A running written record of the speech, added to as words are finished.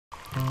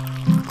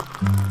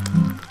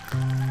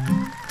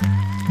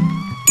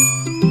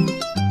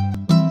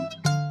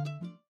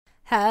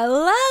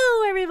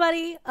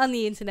everybody on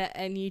the internet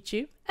and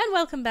YouTube, and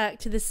welcome back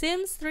to the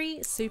Sims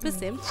 3 Super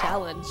Sim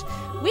Challenge.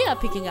 We are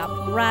picking up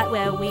right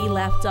where we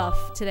left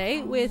off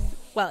today with,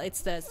 well,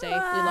 it's Thursday, we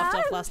left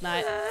off last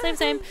night,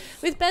 same,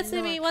 with Beth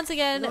Simmie once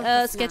again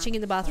sketching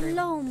in the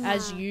bathroom,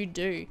 as you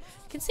do. You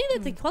can see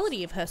that the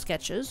quality of her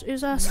sketches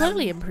is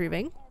slowly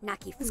improving.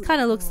 This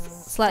kind of looks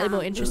slightly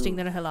more interesting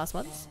than her last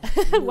ones,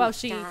 while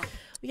she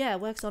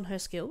works on her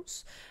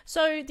skills.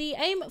 So the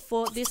aim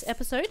for this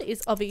episode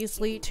is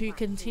obviously to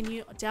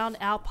continue down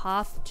our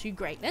path to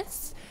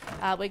greatness.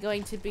 We're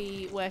going to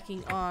be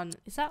working on,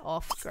 is that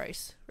off?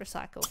 Gross.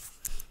 Recycle.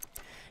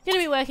 Going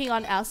to be working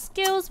on our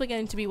skills. We're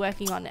going to be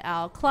working on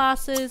our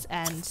classes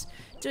and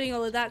doing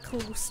all of that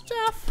cool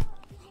stuff.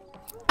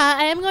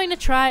 I am going to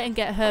try and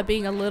get her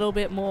being a little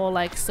bit more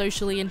like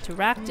socially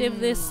interactive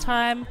this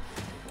time.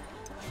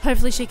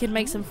 Hopefully she can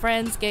make some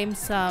friends, gain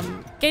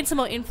some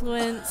more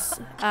influence.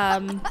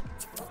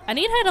 I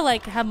need her to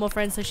like have more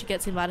friends so she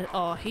gets invited.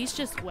 Oh, he's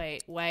just,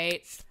 wait.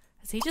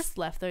 Has he just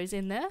left those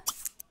in there?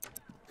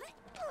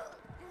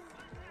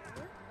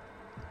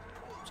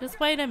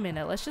 Just wait a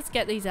minute. Let's just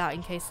get these out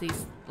in case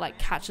these like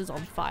catches on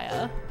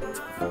fire.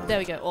 There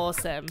we go.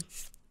 Awesome.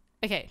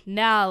 Okay,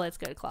 now let's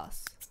go to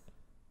class.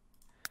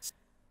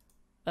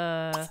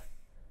 Can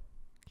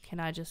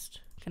I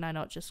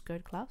not just go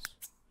to class?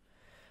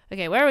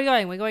 Okay, where are we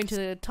going? We're going to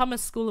the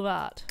Thomas School of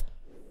Art,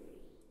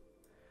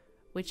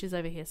 which is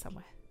over here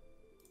somewhere.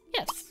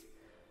 Yes.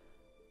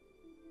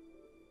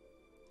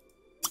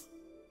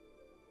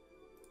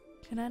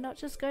 Can I not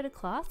just go to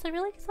class? I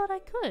really thought I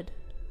could.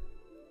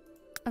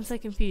 I'm so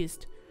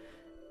confused.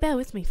 Bear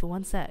with me for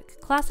one sec.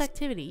 Class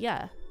activity,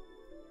 yeah.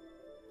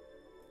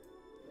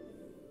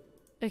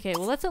 Okay,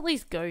 well let's at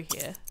least go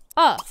here.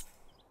 Ah!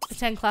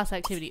 Attend class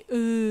activity.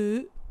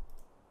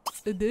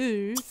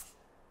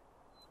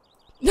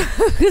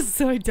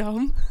 So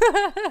dumb.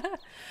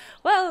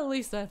 Well, at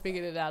least I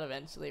figured it out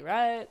eventually,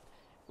 right?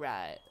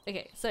 Right.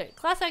 Okay, so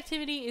class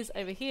activity is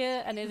over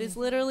here, and it is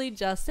literally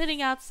just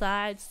sitting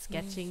outside,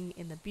 sketching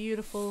in the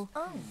beautiful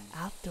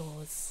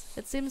outdoors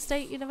at Sim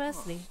State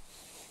University.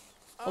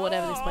 Or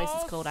whatever this place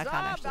is called, I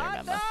can't actually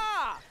remember.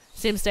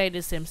 Sim State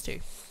is Sims 2.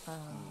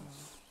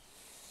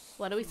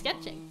 What are we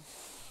sketching?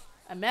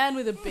 A man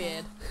with a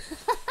beard.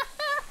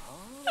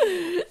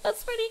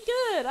 That's pretty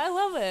good. I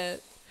love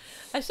it.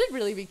 I should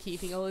really be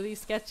keeping all of these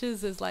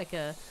sketches as like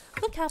a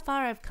look how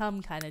far I've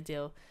come kind of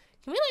deal.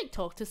 Can we like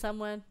talk to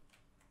someone?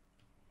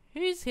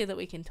 Who's here that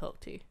we can talk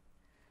to?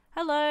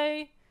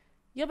 Hello.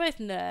 You're both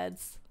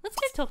nerds. Let's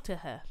go talk to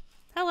her.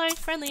 Hello.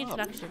 Friendly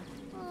introduction.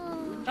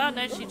 Oh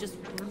no, she just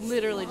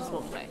literally just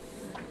walked away.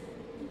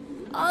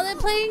 Oh, they're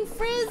playing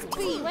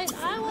frisbee. Wait,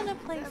 I want to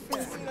play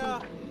frisbee.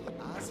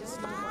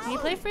 Can you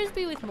play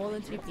frisbee with more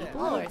than 2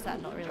 people, or is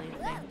that not really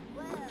a thing?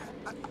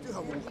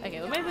 Okay,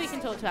 well maybe we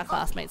can talk to our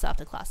classmates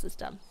after class is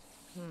done.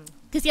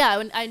 Because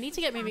yeah, I need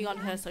to get moving on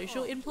her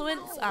social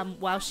influence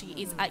while she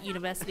is at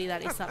university.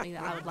 That is something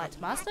that I would like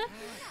to master.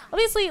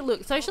 Obviously,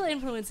 look, social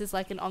influence is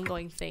like an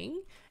ongoing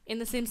thing in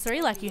The Sims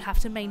 3. Like, you have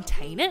to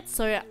maintain it.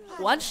 So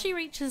once she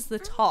reaches the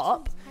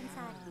top,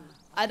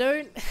 I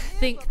don't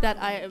think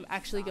that I am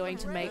actually going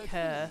to make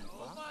her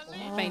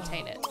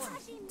maintain it,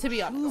 to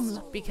be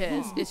honest,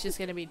 because it's just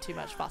going to be too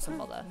much fuss and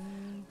bother.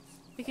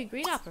 We could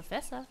greet our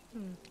professor.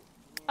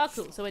 Oh,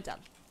 cool. So we're done.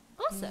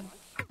 Awesome.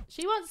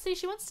 She wants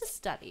to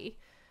study.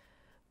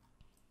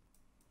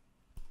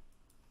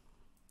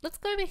 Let's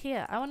go over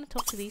here. I want to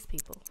talk to these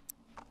people.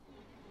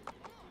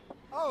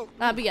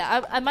 But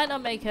yeah, I might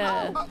not make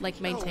her like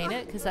maintain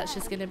it because that's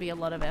just going to be a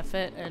lot of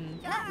effort and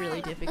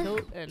really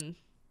difficult and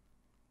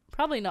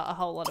probably not a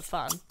whole lot of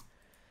fun.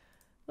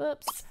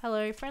 Whoops.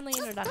 Hello. Friendly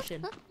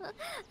introduction.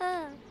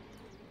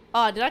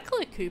 Oh, did I call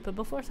it Cooper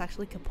before? It's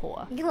actually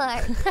Kapoor.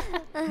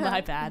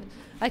 My bad.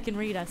 I can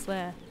read, I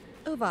swear.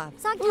 Uva.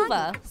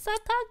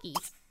 Sakagi.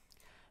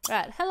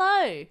 Right,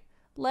 hello.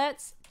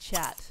 Let's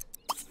chat.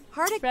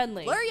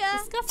 Friendly.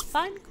 Discuss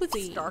fine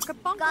cuisine. Talk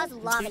about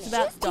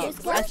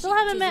dogs. I still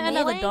haven't met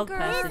another dog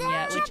person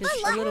yet, which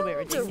is a little bit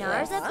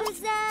ridiculous.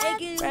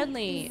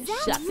 Friendly.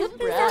 Shut your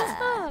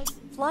breath.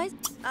 Flies.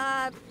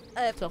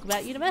 Talk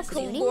about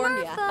university.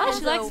 Oh,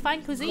 she likes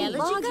fine cuisine.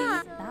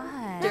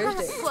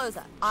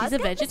 She's a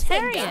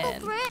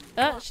vegetarian.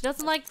 She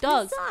doesn't like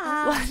dogs.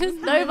 Why does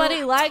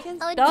nobody like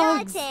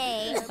dogs?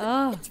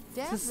 Oh,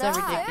 this is so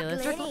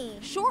ridiculous.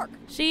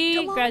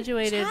 She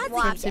graduated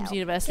from Sims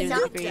University with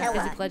a degree in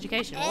physical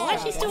education. Well, why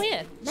is she still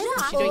here? Is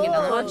she doing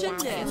another one? So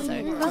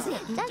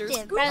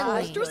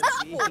friendly.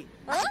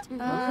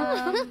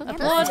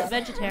 Applaud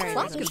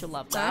vegetarianism. She'll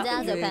love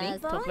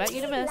that. Talk about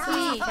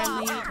university.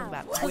 Friendly. Talk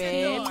about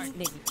queer.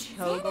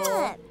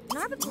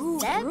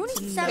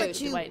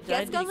 Wait, did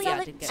I get no,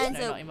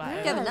 not in my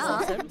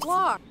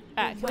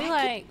Alright, can we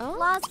like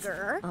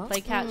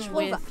play catch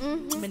with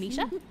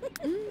Manisha?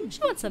 She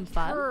wants some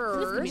fun.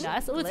 This is gonna be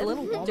nice. Oh, it's a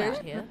little warm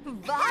out here.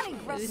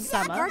 It's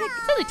summer.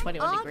 It's only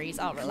 21 degrees.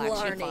 I'll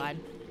relax, you're fine.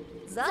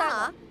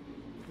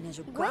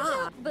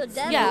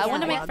 Yeah, I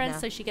want to make friends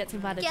so she gets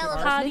invited to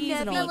parties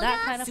and all of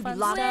that kind of fun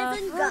stuff.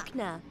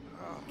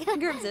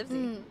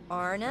 Gerbzibzi.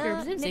 Arna.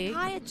 Gerbzibzi.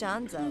 Nikaya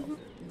Janzo.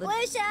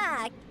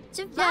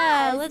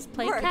 Yeah, let's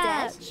play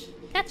catch.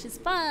 Catch is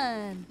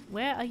fun.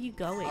 Where are you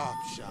going?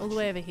 All the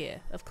way over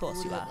here. Of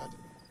course you are.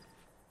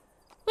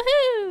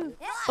 Woohoo!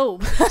 Oh,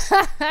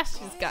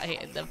 she's got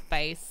hit in the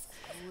face.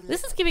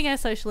 This is giving her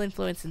social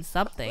influence in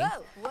something.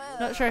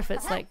 Not sure if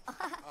it's like...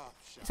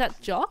 Is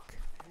that jock?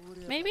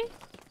 Maybe?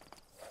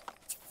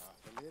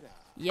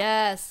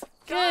 Yes.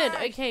 Good.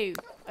 Okay.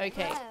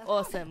 Okay.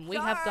 Awesome. We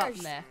have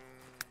gotten there.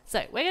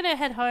 So, we're going to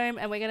head home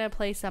and we're going to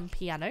play some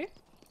piano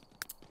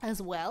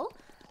as well.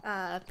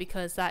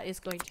 Because that is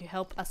going to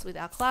help us with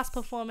our class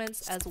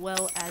performance as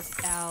well as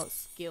our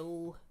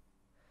skill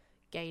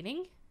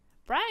gaining.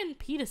 Brian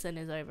Peterson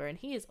is over and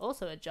he is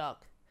also a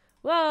jock.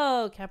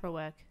 Whoa, camera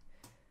work.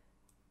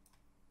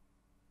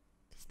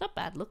 He's not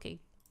bad looking.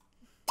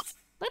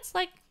 Let's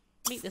like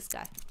meet this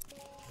guy.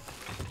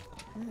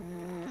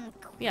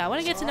 Yeah, I want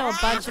to get to know a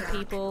bunch of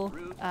people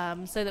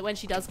so that when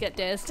she does get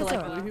dares to like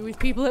woohoo with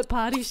people at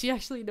parties, she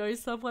actually knows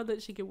someone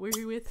that she can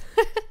woohoo with.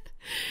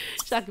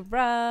 Shaka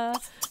bra.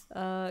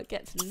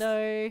 Get to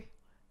know.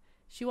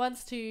 She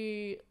wants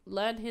to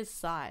learn his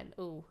sign.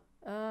 Ooh.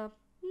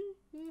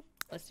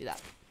 Let's do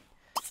that.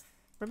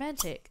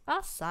 Romantic.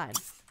 Our sign.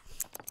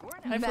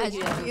 Hopefully he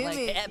doesn't like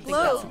think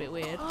that's a bit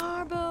weird.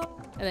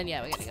 And then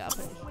yeah, we're gonna go up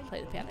and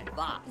play the piano.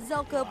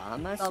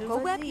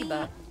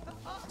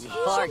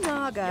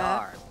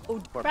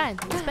 Brian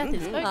thinks Beth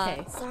is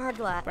okay.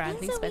 Brian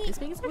thinks Beth is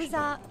being social.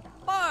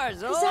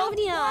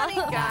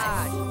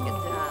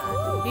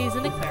 He's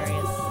an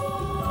Aquarius.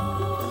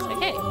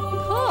 Okay,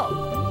 cool.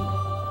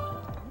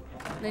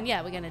 And then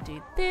yeah, we're gonna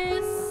do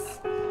this.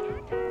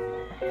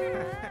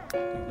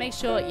 Make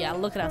sure, yeah,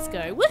 look at us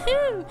go,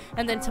 woohoo!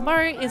 And then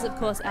tomorrow is of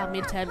course our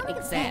midterm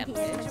exams.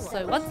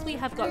 So once we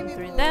have gotten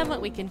through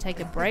them, we can take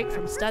a break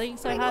from studying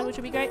so hard, which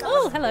would be great.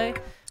 Oh, hello.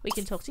 We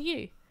can talk to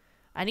you.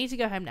 I need to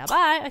go home now.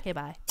 Bye. Okay,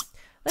 bye.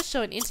 Let's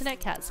show an internet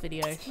cats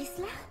video.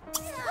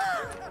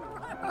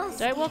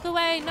 Don't walk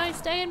away. No,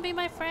 stay and be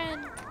my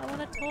friend. I want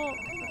to talk.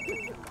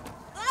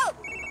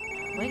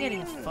 We're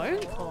getting a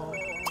phone call.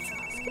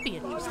 This could be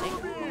interesting.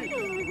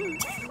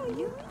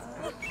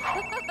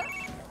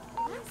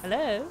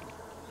 Hello?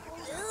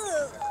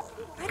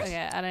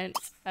 Okay, I don't...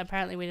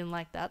 Apparently we didn't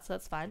like that, so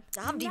that's fine.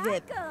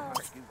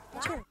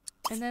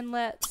 And then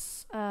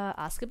let's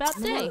ask about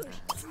day.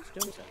 Let's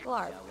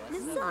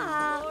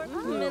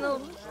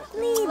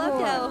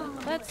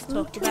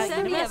talk about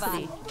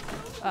university.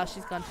 Oh,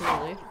 she's gone to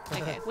Lulu.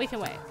 Okay, we can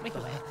wait. We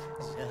can wait.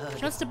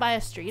 She wants to buy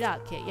a street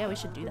art kit. Yeah, we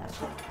should do that.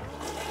 So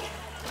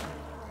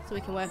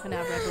we can work on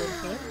our rebel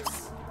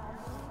influence.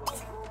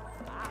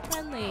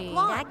 Friendly.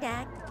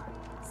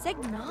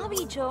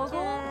 Signabi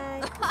Jogo.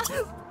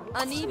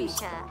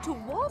 Anibisha.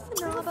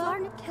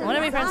 I want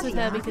to be friends with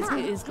her because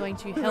it is going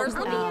to help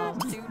our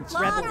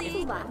rebel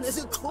influence.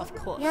 Of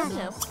course.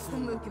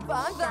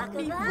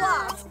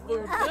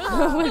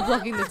 We're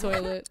blocking the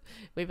toilet.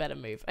 We better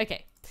move.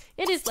 Okay.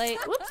 It is late.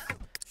 Whoops.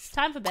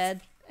 Time for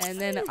bed. And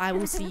then I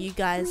will see you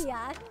guys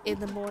in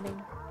the morning.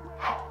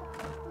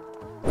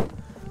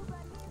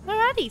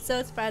 Alrighty, so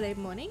it's Friday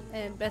morning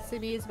and Beth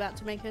Simmie is about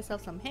to make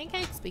herself some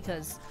pancakes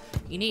because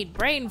you need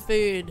brain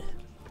food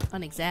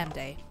on exam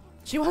day.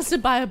 She wants to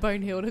buy a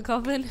bone Hilda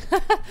coffin.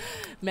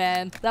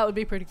 Man, that would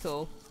be pretty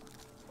cool.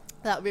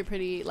 That would be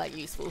pretty like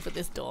useful for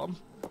this dorm.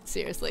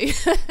 Seriously.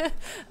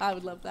 I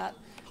would love that.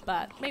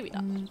 But maybe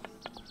not.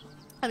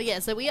 But yeah,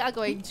 so we are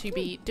going to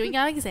be doing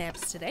our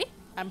exams today.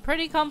 I'm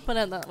pretty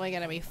confident that we're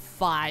going to be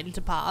fine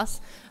to pass.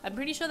 I'm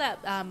pretty sure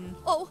that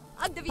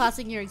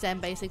passing your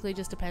exam basically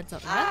just depends on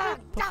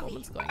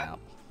performance going up.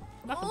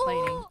 I'm not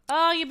complaining.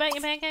 Oh, you burnt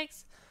your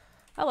pancakes?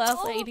 Oh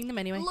well, we're eating them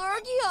anyway.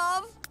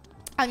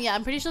 Yeah,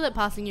 I'm pretty sure that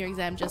passing your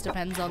exam just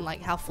depends on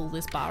like how full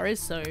this bar is,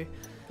 so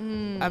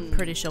I'm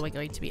pretty sure we're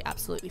going to be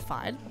absolutely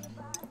fine,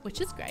 which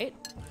is great.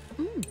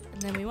 And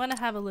then we want to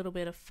have a little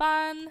bit of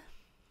fun.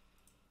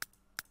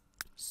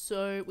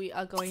 So we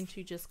are going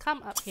to just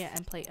come up here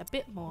and play a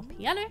bit more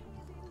piano.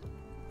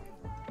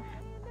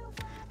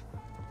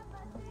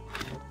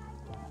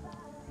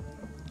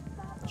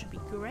 Should be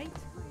great.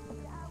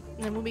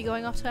 And then we'll be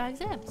going off to our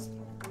exams.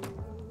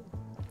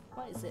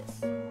 What is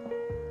this?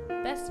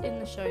 Best in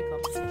the show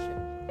competition.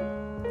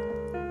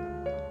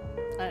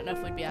 I don't know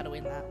if we'd be able to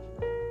win that.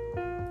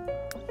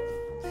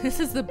 This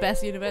is the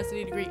best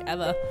university degree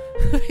ever.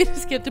 We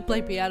just get to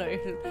play piano.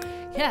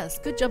 Yes,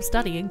 good job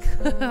studying.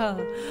 Oh,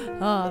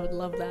 I would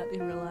love that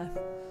in real life.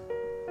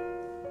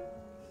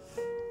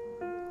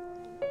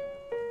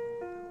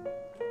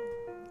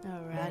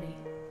 Alrighty.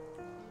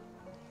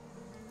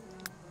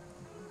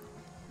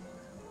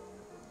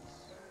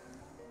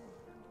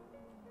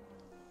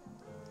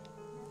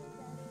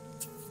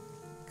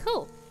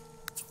 Cool.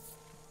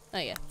 Oh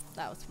yeah,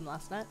 that was from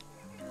last night.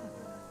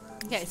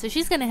 Okay, so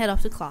she's gonna head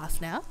off to class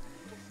now.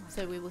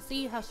 So we will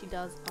see how she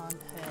does on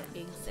her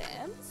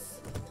exams.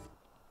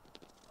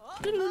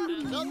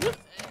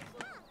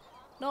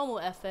 Normal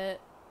effort.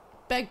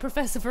 Beg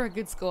professor for a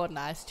good score.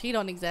 Nice. Cheat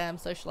on exam,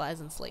 socialize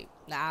and sleep.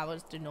 Nah, we'll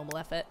just do normal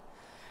effort.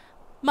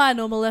 My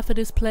normal effort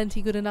is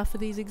plenty good enough for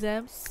these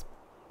exams.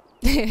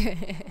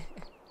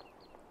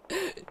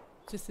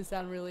 Just to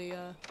sound really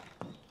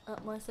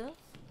up myself.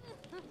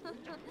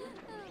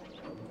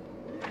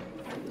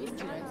 These two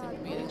don't seem to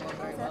be getting along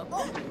very well.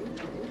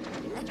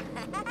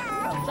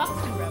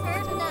 Ducks and rebels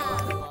tend to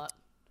fight a lot.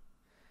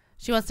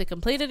 She wants to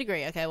complete a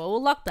degree. Okay, well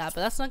we'll lock that,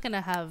 but that's not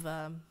gonna have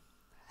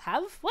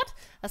what?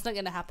 That's not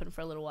gonna happen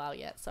for a little while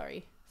yet.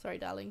 Sorry,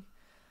 darling.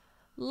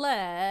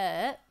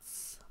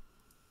 Let's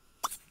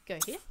go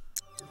here.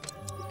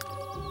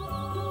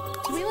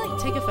 Can we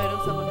like take a photo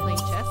of someone playing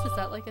chess? Is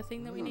that like a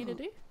thing that we need to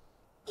do?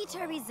 We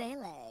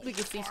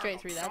can see straight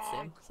through that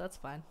sim, so that's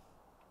fine.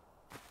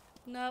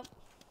 Nope.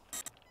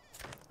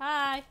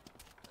 Hi.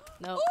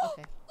 Nope.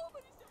 Okay.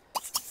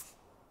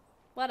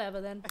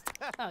 Whatever then.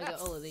 Oh, we got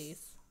all of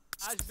these.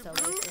 Sell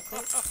those real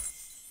quick.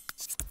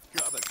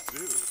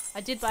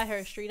 I did buy her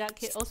a street art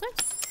kit also,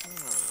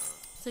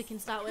 so we can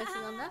start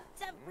working on that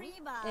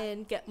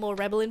and get more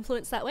rebel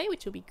influence that way,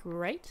 which will be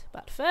great.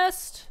 But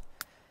first,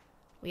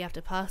 we have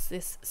to pass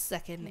this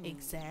second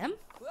exam.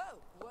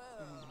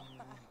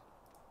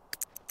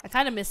 I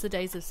kind of miss the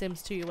days of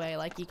Sims 2 where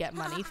like you get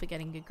money for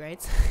getting good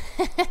grades.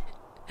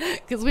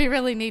 Because we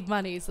really need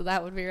money, so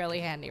that would be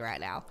really handy right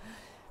now.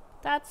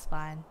 That's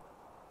fine.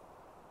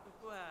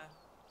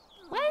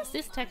 Why is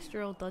this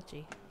texture all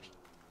dodgy?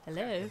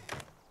 Hello?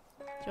 Do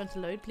you want to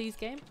load please,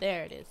 game?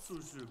 There it is.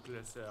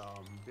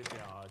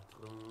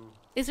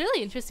 It's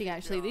really interesting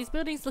actually. These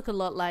buildings look a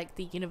lot like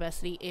the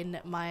university in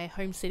my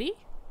home city.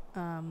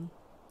 The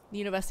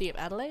University of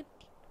Adelaide.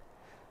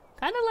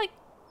 Kind of like,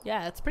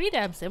 yeah, it's pretty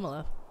damn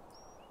similar.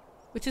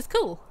 Which is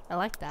cool. I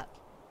like that.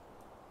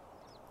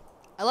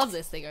 I love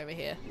this thing over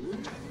here.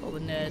 All the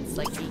nerds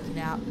like geeking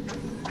out.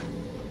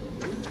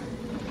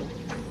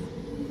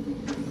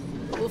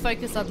 We'll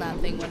focus on that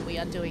thing when we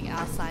are doing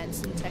our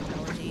science and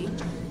technology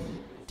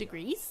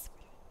degrees.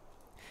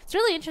 It's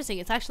really interesting.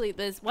 It's actually,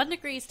 there's one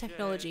degree is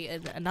technology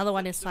and another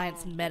one is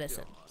science and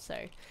medicine.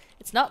 So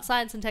it's not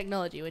science and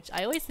technology, which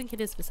I always think it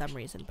is for some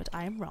reason, but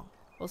I am wrong.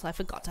 Also, I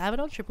forgot to have it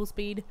on triple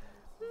speed.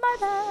 My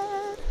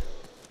bad.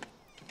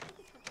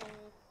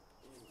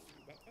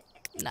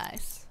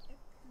 Nice.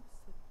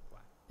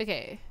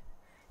 Okay.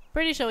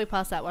 Pretty sure we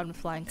passed that one with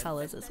flying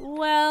colours as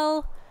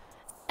well.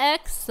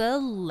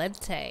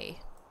 Excelente.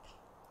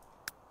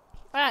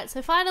 Alright,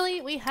 so finally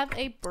we have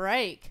a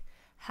break.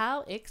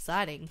 How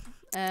exciting.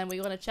 And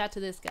we want to chat to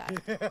this guy.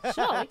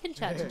 Sure, we can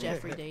chat to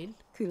Jeffrey Dean.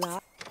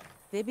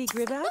 Baby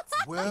Gribbert?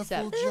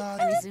 Except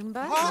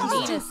Zumba?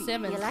 Nina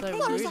Simmons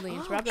so rudely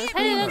interrupted us.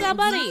 Hey, there's our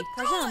buddy!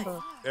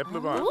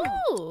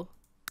 Ooh!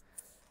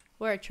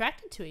 We're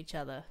attracted to each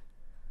other.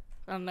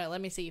 I don't know,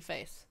 let me see your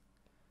face.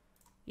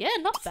 Yeah,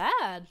 not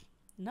bad.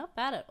 Not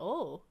bad at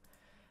all.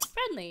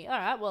 Friendly.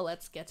 Alright, well,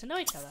 let's get to know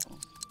each other.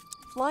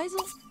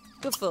 Fleisel?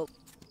 Gefühl.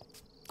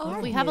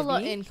 We have a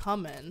lot in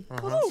common. I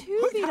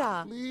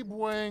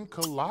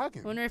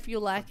wonder if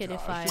you'll like it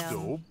if I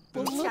talk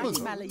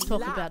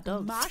about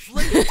dogs.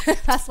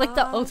 That's like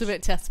the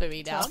ultimate test for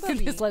me now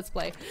in this Let's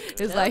Play.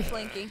 It's like,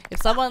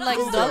 if someone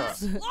likes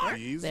dogs,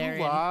 they're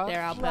in.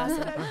 They're our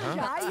person.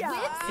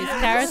 He's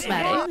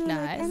charismatic.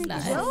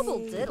 Nice.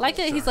 Like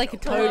that he's like a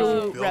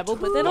total rebel,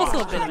 but then also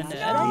a bit of a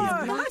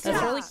nerd.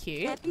 That's really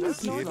cute.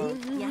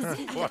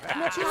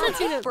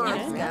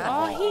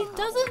 Oh, he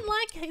doesn't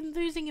like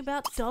enthusing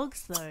about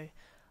dogs though. I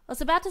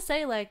was about to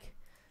say like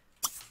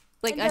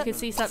I could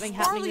see something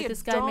happening with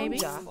this guy maybe,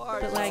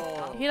 but like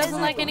he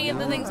doesn't like any of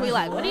the things we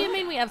like. What do you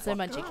mean we have so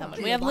much in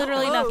common? We have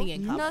literally nothing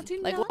in common.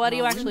 Like what are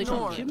you actually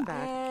talking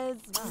about?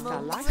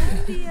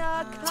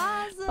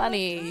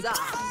 Funny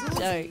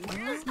joke.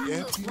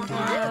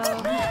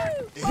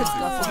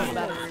 Discussing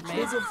about a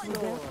roommate.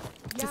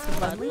 Just for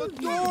fun.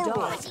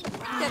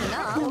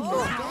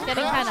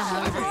 Getting kind of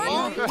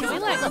hungry. Can we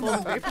like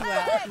all group and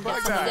get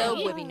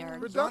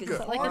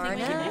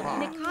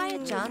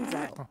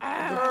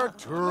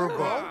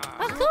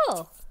oh,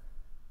 cool.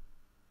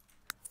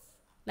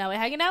 Now we're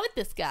hanging out with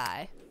this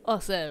guy.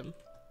 Awesome.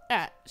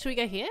 Alright, should we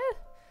go here?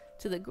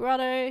 To the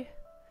grotto?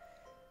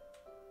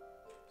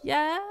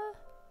 Yeah?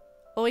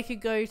 Or we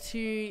could go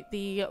to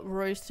the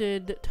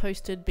roasted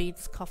toasted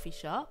beets coffee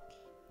shop.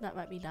 That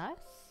might be nice.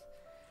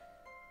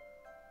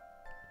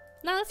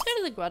 No, let's go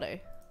to the grotto.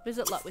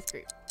 Visit lot with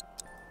group.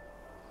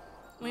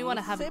 We want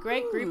to have a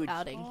great group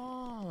outing.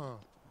 Sure.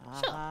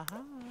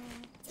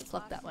 Let's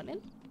lock that one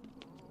in.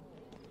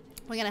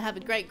 We're going to have a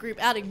great group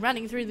outing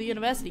running through the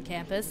university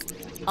campus.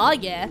 Oh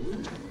yeah.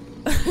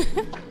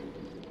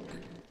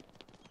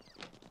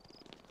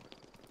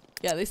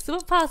 Yeah, these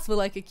swim paths were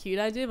like a cute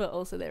idea, but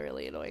also they're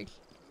really annoying.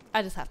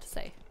 I just have to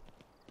say.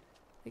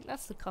 I think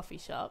that's the coffee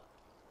shop.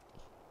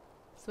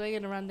 So we're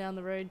going to run down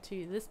the road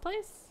to this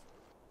place?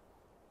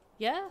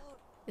 Yeah?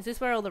 Is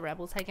this where all the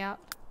rebels hang out?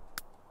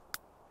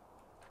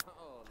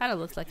 Kind of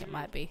looks like it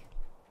might be.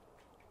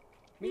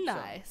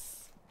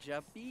 Nice.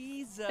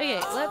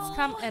 Okay, let's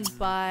come and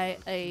buy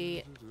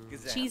a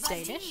cheese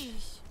Danish.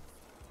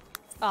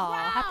 Aw,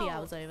 happy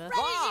hour's over.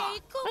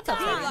 What's up,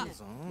 baby?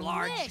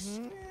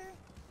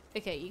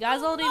 Okay, you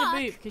guys all need to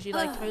move because you're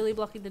like totally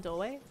blocking the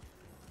doorway.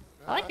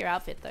 I like your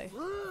outfit though.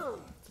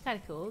 It's kind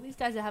of cool. These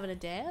guys are having a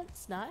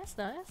dance. Nice,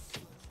 nice.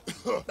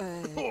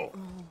 Is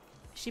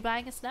she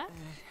buying a snack?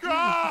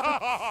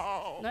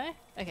 No?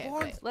 Okay,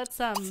 wait. Let's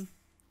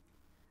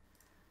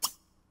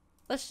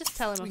just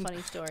tell him a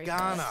funny story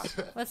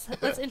first.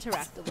 Let's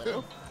interact a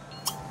little.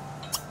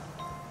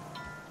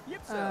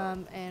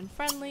 And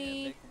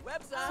friendly.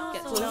 Get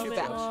to know a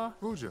bit more.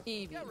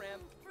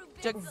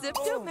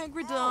 Jagsipto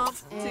Megradom,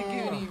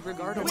 Tiguni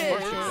Regardo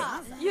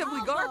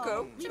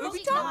Yevligarko,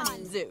 Ubitom,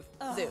 Zoof,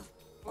 Zoof.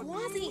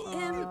 Quasi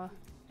M.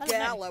 Let's do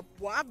that.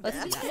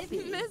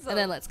 And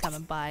then let's come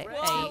and buy a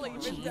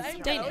cheese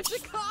Danish.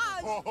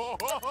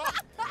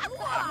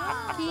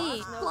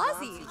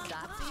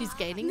 She's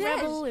gaining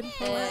rebel in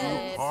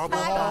head.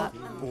 No,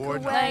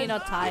 you're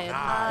not tired.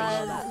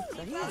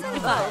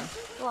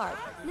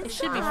 They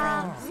should be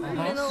friends.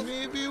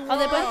 Oh,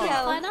 they're both doing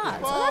fine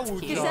arts. Oh, that's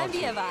cute.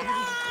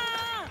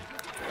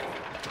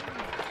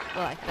 I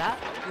like that.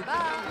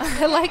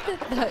 I like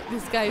that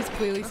this guy is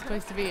clearly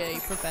supposed to be a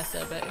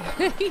professor, but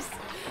he's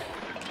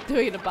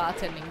doing a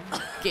bartending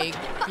gig,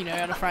 you know,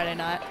 on a Friday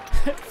night.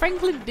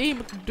 Franklin D.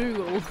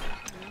 McDougal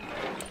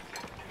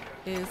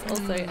is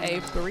also a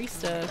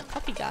barista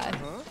coffee guy,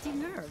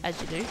 as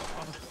you do.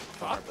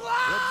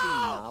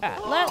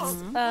 Alright, let's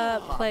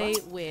play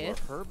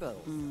with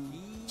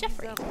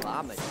Jeffrey.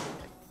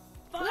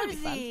 That'll be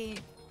fun.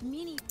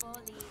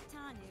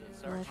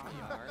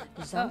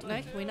 Oh,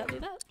 no, can we not do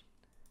that?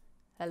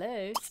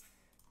 Hello.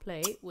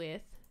 Play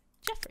with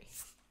Jeffrey.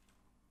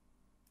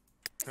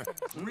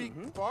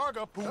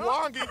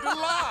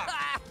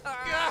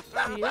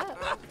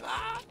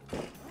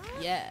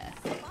 Yeah.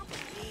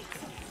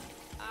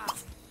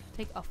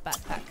 Take off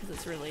backpack because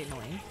it's really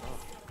annoying.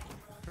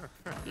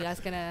 You guys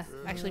gonna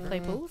actually play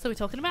pool? So we're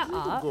talking about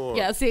art?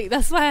 Yeah, see,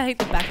 that's why I hate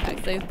the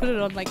backpacks. They put it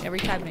on like every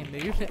time they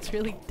move. It's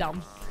really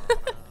dumb.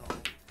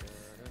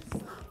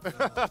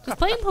 Does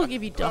playing pool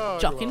give you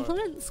jock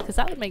influence? Because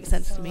that would make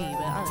sense to me,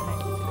 but I don't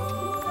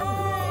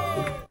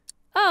know.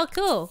 Oh,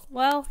 cool.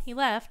 Well, he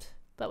left,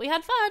 but we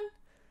had fun.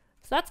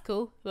 So that's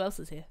cool. Who else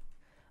is here?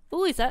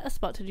 Oh, is that a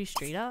spot to do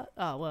street art?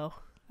 Oh,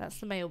 well, that's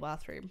the male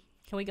bathroom.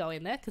 Can we go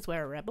in there? Because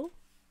we're a rebel?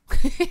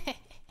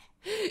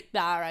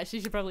 Nah, alright, she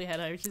should probably head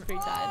home. She's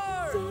pretty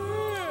tired.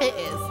 It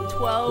is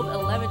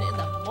 12:11 in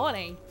the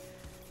morning.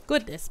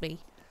 Goodness me.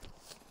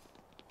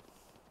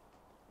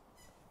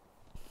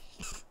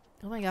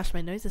 Oh my gosh,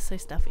 my nose is so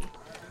stuffy.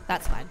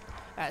 That's fine.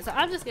 Alright, so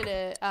I'm just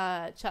gonna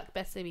chuck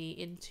Beth Simmie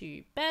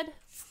into bed.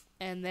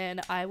 And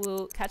then I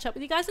will catch up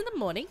with you guys in the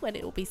morning when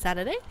it will be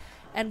Saturday.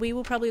 And we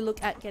will probably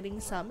look at getting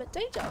some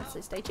day jobs,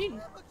 so stay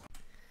tuned.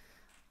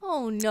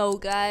 Oh no,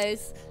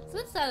 guys. So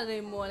it's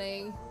Saturday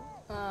morning.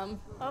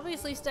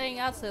 Obviously staying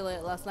out so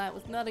late last night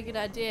was not a good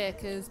idea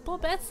because poor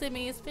Beth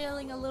Simmie is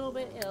feeling a little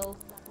bit ill.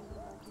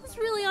 It's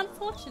really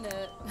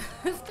unfortunate.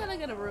 It's kind of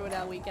going to ruin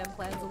our weekend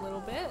plans a little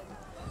bit.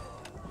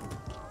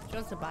 She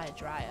wants to buy a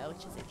dryer,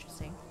 which is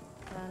interesting.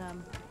 But,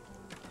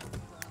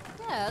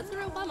 yeah, that's a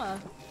real bummer.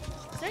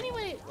 Is there any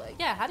way,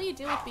 yeah, how do you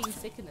deal with being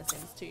sick in The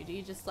Sims 2? Do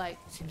you just like,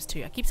 Sims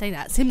 2, I keep saying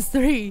that, Sims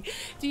 3.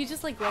 Do you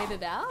just like wait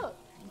it out?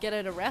 Get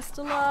her to rest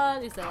a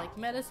lot? Is there like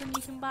medicine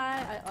you can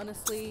buy? I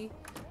honestly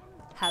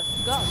have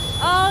forgotten.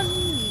 Oh,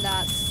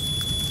 nuts.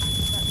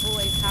 That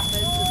always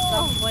happens at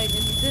some point in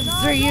The Sims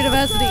 3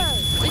 University.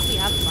 At least we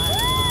have fire.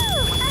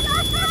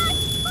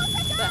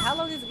 But how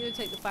long is it going to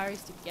take the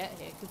fireys to get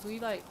here? Because we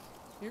don't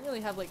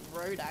really have like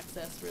road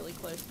access really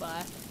close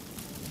by.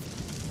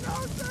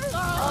 Oh,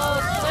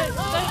 don't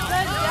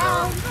burn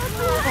down!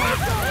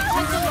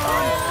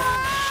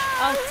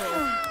 Oh,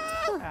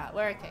 cool. Alright,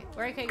 we're okay.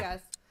 We're okay,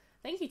 guys.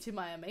 Thank you to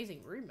my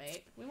amazing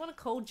roommate. We want to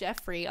call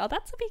Jeffrey. Oh,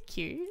 that's a bit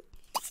cute.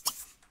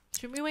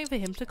 Should we wait for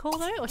him to call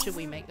though, or should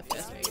we make the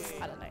first move?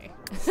 I don't know.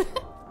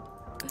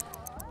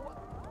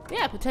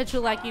 Yeah,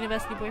 potential like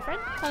university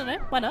boyfriend. I don't know.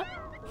 Why not?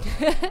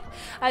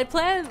 My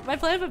plan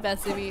for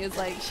Beth Simmie is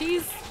like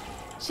she's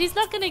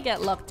not gonna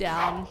get locked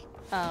down.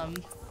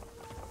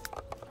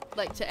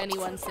 Like to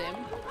anyone's sim.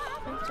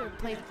 I have to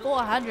pay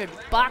 $400.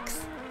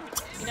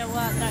 You know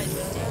what? That is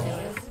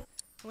ridiculous.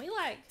 Can we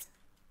like?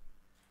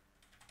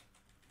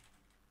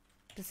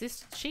 Does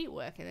this cheat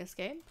work in this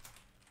game?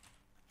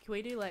 Can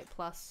we do like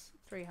plus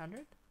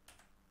 300?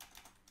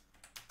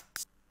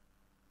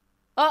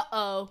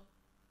 Uh-oh.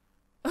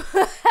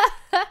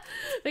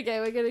 Okay,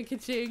 we're gonna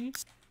ka-ching.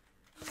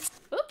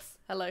 Oops.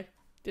 Hello.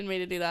 Didn't mean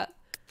to do that.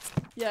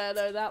 Yeah,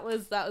 no, that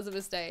was a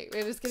mistake.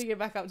 We're just gonna get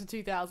back up to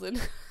 2,000.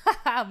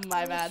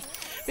 My bad.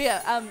 But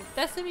yeah,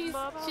 Beth Simmie,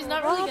 she's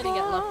not really gonna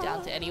get locked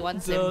down to any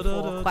one sim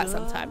for quite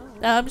some time.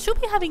 She'll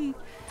be having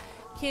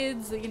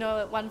kids, you know,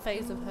 at one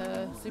phase of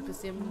her super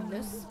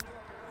simness.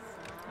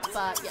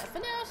 But yeah, for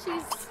now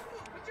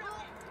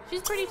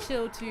she's pretty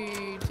chill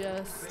to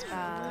just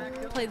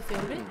play the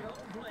field a bit,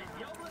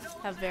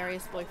 have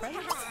various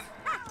boyfriends,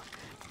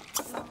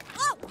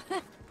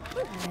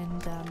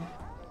 and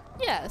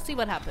yeah, see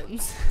what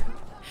happens.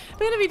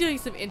 We're gonna be doing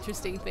some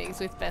interesting things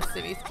with Beth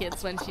Simmie's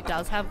kids when she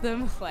does have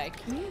them. Like,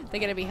 they're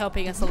gonna be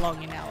helping us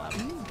along in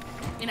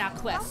our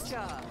quest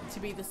to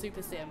be the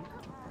super sim.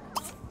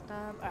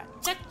 Alright,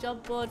 check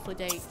job board for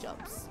day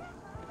jobs.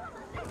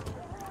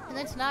 And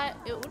then tonight,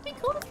 it would be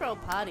cool to throw a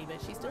party,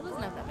 but she still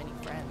doesn't have that many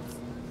friends.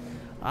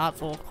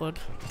 That's awkward.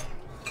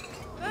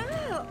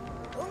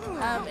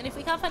 And if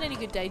we can't find any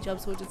good day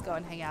jobs, we'll just go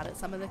and hang out at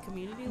some of the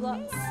community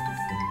lots.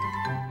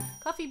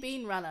 Coffee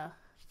bean runner.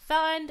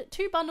 Find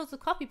 2 bundles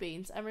of coffee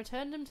beans and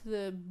return them to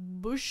the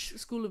Bush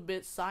School of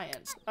Bit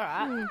Science.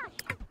 Alright.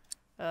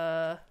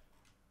 Have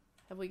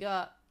we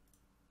got...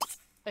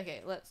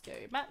 Okay, let's go.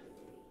 Map.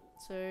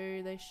 So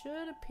they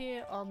should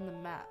appear on the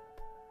map.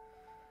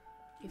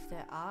 If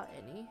there are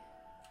any.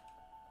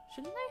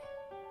 Shouldn't they?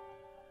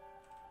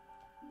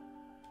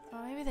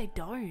 Oh, maybe they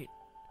don't.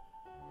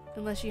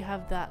 Unless you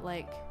have that,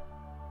 like,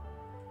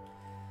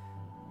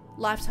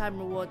 lifetime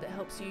reward that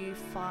helps you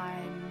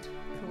find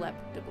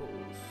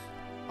collectibles.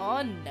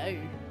 Oh no.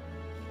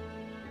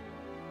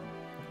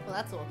 Well,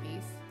 that's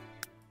Orkies.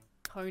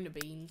 Kona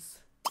beans.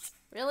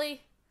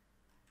 Really?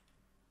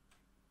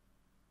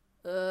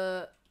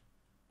 Yeah,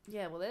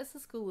 well, there's the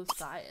School of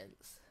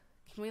Science.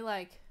 Can we,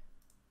 like...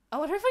 I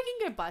wonder if I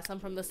can go buy some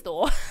from the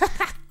store.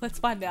 Let's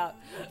find out.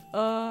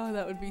 Oh,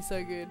 that would be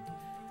so good.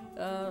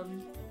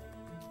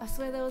 I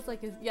swear there was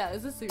like a... Yeah,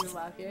 there's a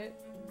supermarket.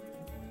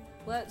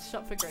 Let's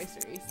shop for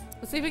groceries.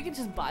 Let's see if we can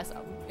just buy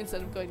some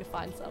instead of going to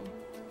find some.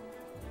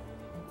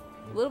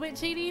 A little bit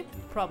cheaty?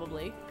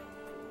 Probably.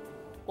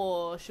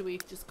 Or should we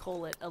just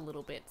call it a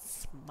little bit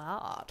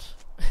smart?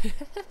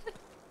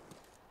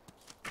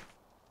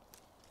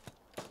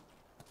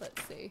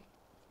 Let's see.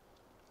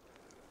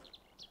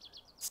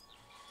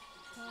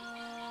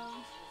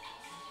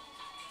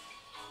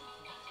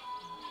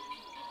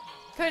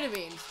 Kona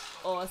beans.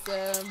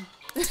 Awesome.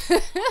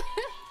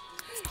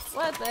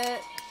 Worth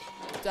it.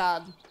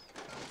 Done.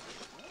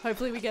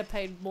 Hopefully we get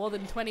paid more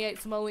than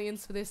 28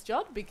 simoleons for this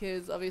job,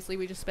 because obviously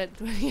we just spent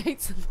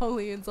 28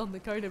 simoleons on the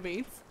Kona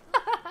beans.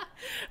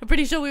 I'm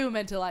pretty sure we were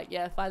meant to, like,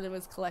 yeah, find them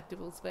as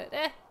collectibles, but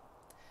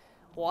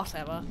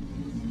whatever.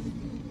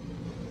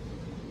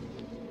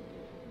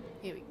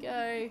 Here we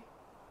go.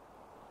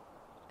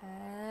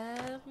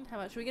 And how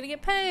much are we gonna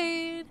get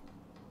paid?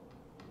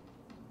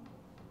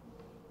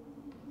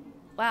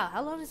 Wow,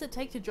 how long does it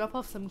take to drop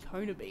off some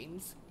Kona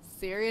beans?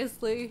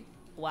 Seriously?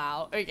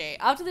 Wow. Okay,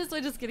 after this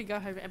we're just gonna go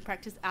home and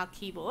practice our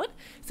keyboard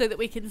so that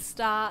we can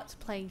start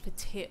playing for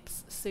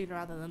tips sooner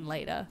rather than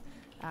later.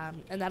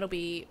 And that'll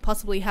be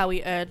possibly how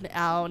we earn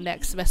our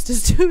next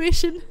semester's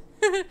tuition.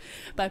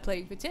 By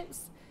playing for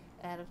tips.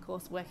 And of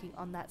course working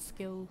on that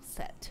skill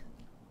set.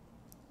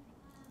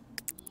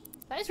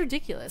 That is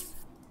ridiculous.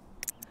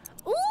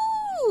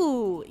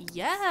 Ooh,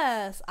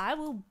 yes, I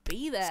will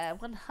be there,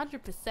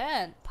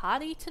 100%.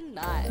 Party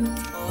tonight.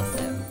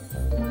 Awesome.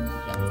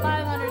 Got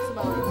 500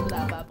 simoleons for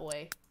that bad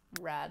boy.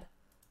 Rad.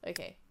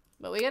 Okay,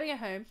 but we gotta get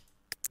home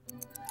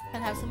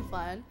and have some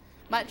fun.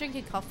 Might drink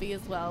a coffee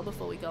as well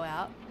before we go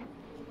out.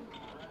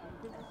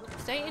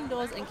 Stay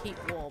indoors and keep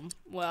warm.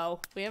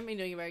 Well, we haven't been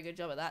doing a very good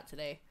job at that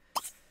today.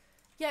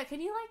 Yeah,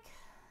 can you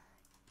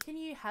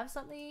have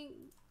something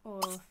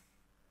or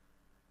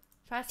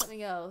try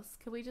something else?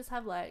 Can we just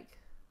have like,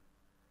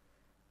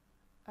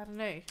 I don't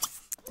know.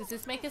 Does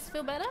this make us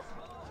feel better?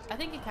 I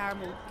think a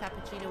caramel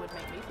cappuccino would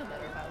make me feel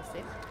better if I was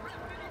sick.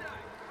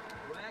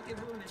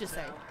 Just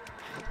saying.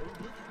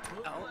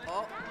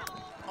 Oh.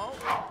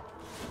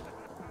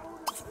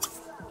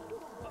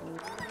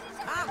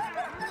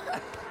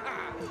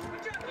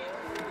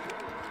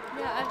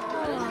 Yeah,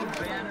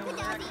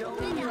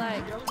 I've maybe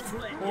like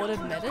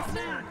ordered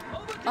medicine?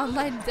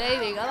 Online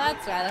dating. Oh,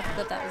 that's right. I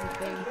forgot that was a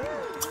thing.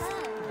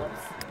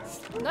 Whoops.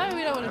 No,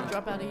 we don't want to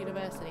drop out of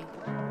university.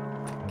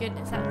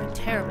 Goodness, that would be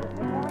terrible.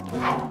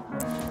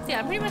 So yeah,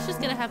 I'm pretty much just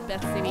going to have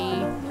Beth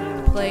Simmie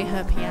play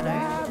her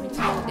piano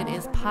until it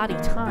is party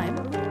time,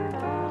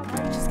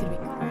 which is going to be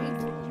great.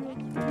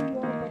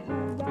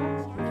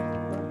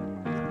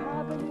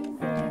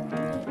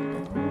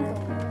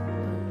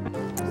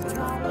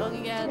 Wrong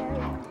again.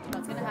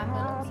 Not going to happen.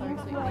 I'm sorry,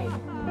 sweetie.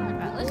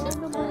 Alright, let's just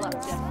call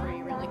up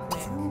Jeffrey really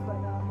quick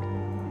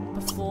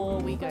before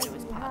we go to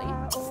his party.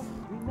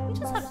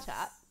 Just have a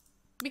chat.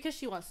 Because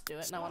she wants to do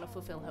it and I want to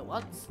fulfill her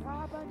wants.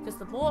 Because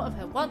the more of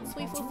her wants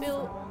we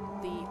fulfill,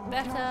 the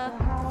better.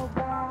 Oh,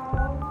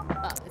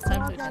 it's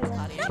time to attend the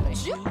party anyway.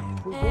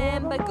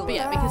 But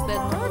yeah, because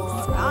then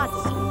reward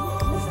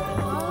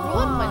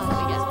points that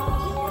we get. I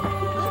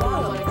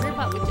want to group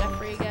up with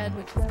Jeffrey again,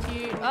 which is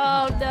cute.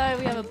 Oh no,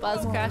 we have a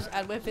buzz crash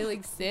and we're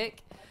feeling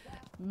sick.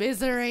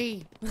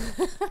 Misery.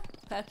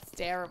 That's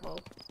terrible.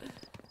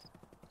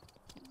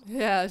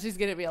 Yeah, she's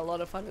gonna be a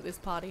lot of fun at this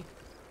party.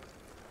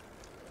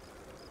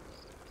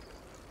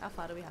 How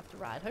far do we have to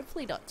ride?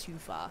 Hopefully not too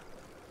far.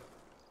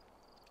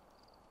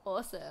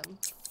 Awesome.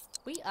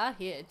 We are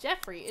here.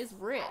 Jeffrey is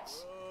rich.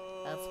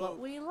 That's what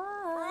we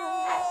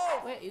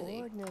like. Where is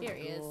he? Here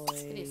he is.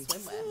 In his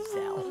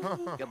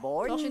swimwear. Good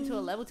boy. Talking to a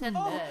level 10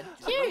 nerd.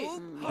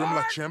 Cute!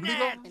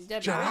 And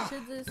Debbie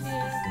Richards is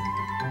here.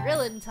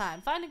 Grilling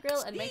time. Find a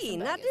grill and make some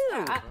burgers.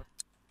 Alright.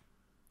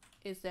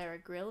 Is there a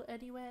grill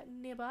anywhere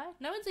nearby?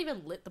 No one's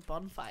even lit the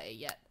bonfire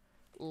yet.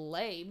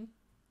 Lame.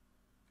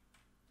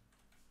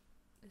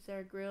 Is there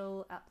a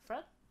grill out the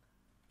front?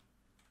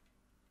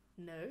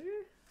 No.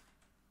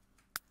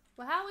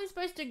 Well, how are we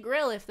supposed to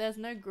grill if there's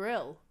no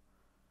grill?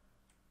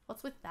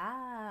 What's with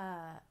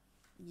that?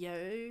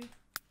 Yo.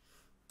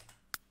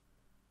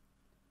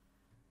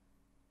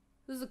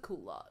 This is a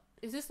cool lot.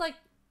 Is this like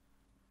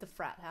the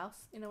frat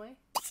house in a way?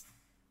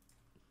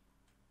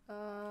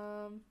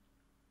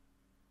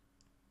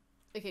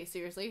 Okay,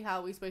 seriously, how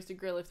are we supposed to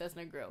grill if there's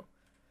no grill?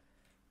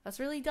 That's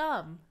really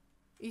dumb.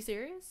 Are you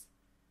serious?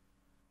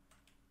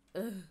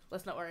 Ugh,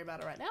 let's not worry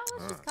about it right now.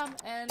 Let's just come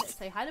and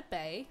say hi to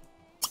Bay.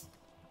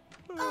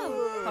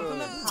 Oh,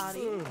 compliment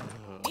party.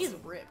 He's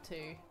ripped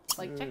too.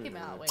 Like, check him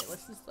out. Wait,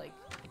 let's just like.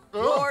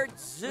 Lord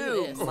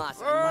Zoo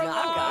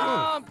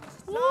Masanaga.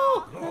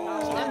 No,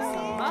 that's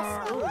some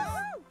muscles.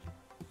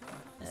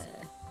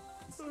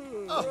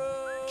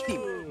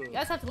 You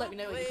guys have to let me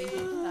know what you think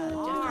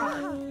of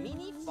Jeffrey.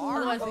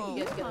 Otherwise, we can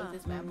get together with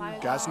this vampire.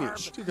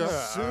 Gasnich.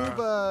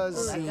 Suba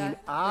Zin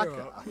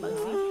Aka.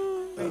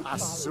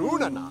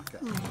 Asunanaka.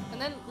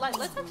 And then, like,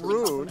 let's actually.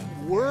 Rune,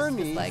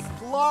 Werny, like,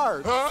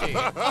 Flart. Oh,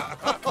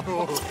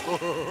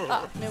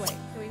 no, wait.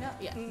 Can we not?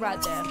 Yeah,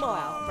 right there.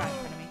 Wow, right in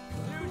front of me.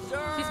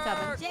 She's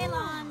coming.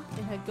 Jalon.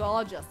 In her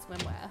gorgeous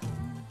swimwear.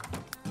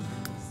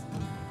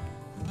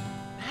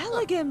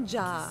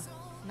 Pelagamja.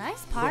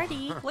 Nice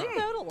party.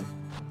 Noodle.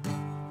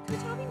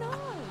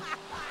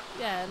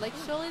 Yeah, like,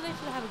 surely they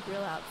should have a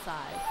grill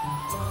outside.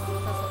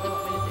 That's what they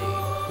want me to do.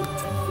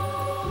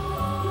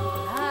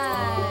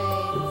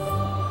 Nice.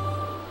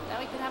 Now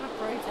we can have a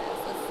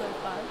protest. That's so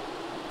fun.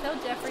 Tell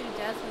Jeffrey to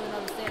dance with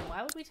another Sam.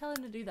 Why would we tell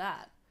him to do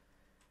that?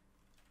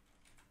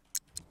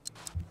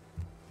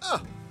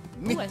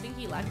 Ooh, I think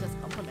he liked us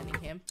complimenting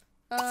him.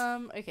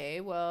 Okay,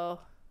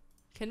 well,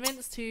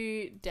 convinced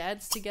to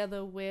dance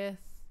together with.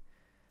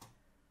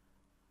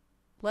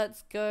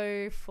 Let's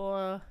go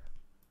for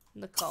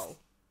Nicole.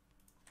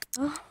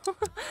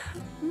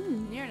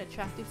 You're an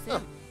attractive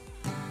sim.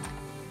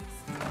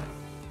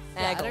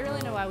 Yeah, I don't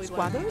really know why we'd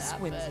want to do that,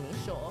 but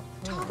sure.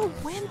 Taco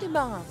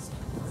Wendemas.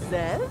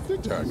 Zev?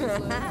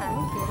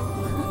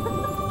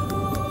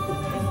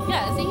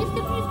 Yeah, see, he's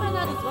confused by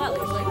that as well.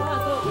 He's like, oh, I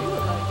thought we were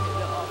going to get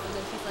it off. And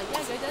then she's like,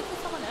 yeah, go dance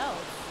with someone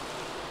else.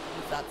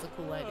 If that's a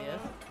cool idea.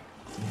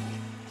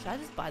 Should I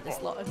just buy this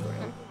lot of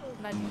grill?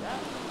 Can I do that?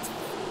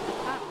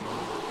 I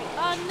can't.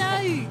 Oh,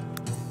 no!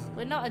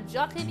 We're not a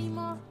jock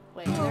anymore?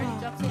 Wait, are there any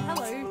jocks here?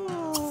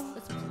 Hello.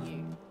 Let's switch to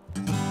you.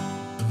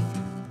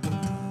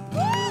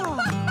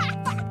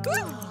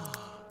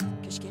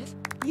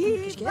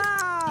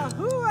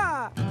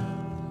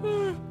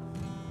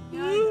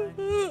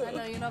 I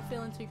know you're not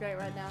feeling too great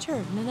right now.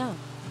 Sure, no.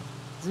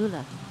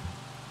 Zula.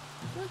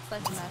 Looks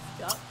like a nice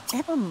job.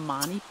 Ever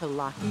mani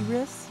palaki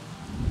ris?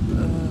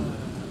 Don't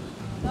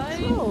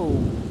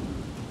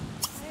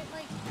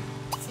like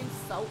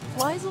insult her.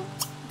 Weisel?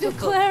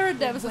 Declare a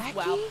nemesis. Wacky?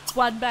 Wow.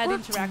 One bad Or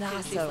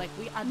interaction. She's Naso? like,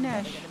 we are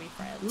never Nesh. going to be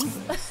friends.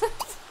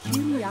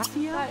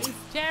 Curiatia? That is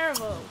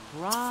terrible.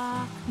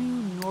 Rock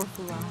New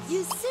Northalas.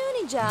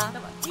 Yusunija.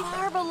 Come on.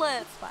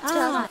 Marvelous. It's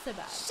Ah. not so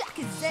bad.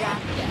 Shakazak. Yeah.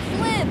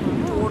 Slim.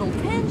 Turtle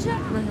Penja.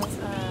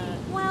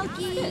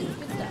 Wildgy.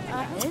 Good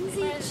stuff.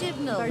 Enzi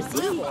Chibnall. Like,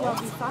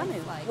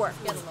 Work.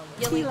 get along with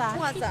Gilly it.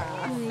 Waza.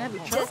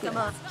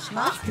 Jeskama.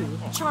 Shmashku.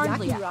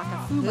 Charlie.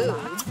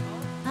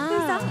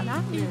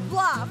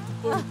 Bluff.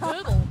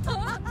 Doodle.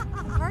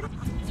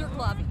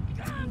 Zerklavi.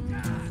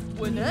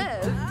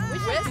 Winev.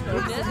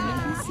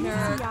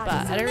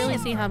 But I don't really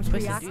see how I'm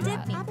supposed to do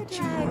that. Can we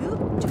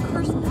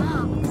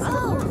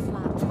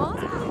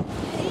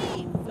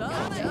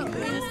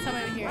just come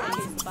over here and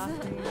use the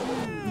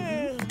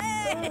bathroom?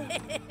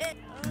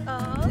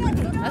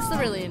 That's the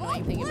really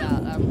annoying thing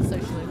about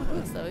social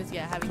influence, though, is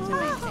having to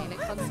maintain it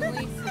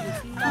constantly.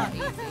 It's not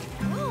easy.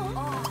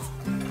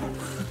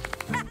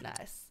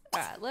 Nice.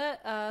 Alright,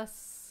 let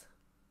us.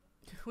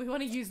 We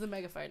want to use the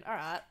megaphone.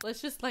 Alright, let's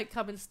just like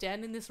come and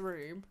stand in this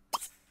room.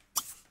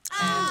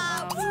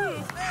 And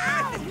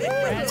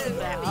rant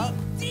about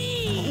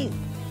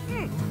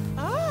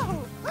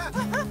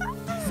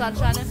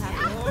sunshine and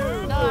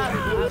happiness. No,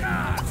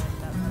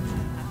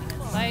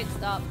 wait,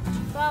 stop.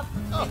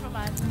 Never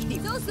mind.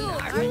 Let's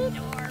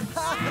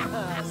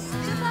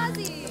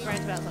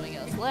rant about something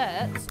else.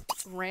 Let's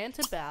rant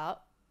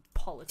about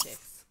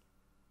politics.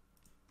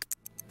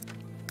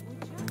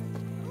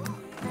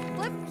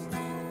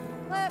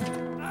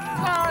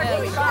 There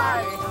we go.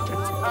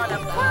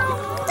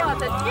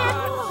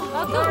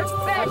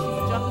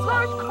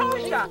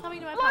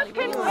 Coming to my party.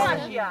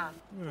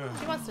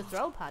 She wants to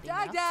throw a party now.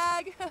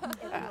 Alright,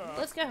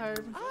 let's go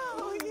home.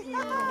 We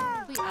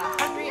are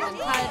hungry and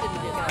tired and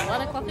it is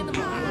 1 o'clock in the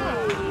morning.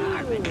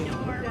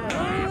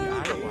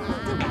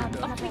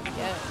 Off we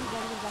go.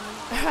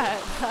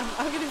 Alright,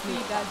 I'm gonna see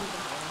you guys in the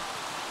morning.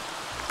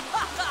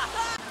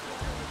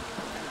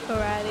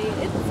 Alrighty,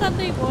 it's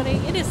Sunday morning.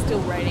 It is still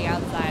raining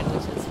outside,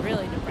 which is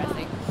really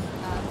depressing.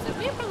 So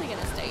we're probably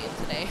gonna stay in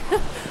today.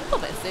 Poor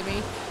Beth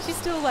Simmie. She's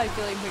still like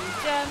feeling pretty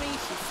jammy.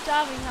 She's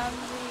starving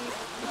hungry.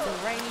 It's a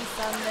rainy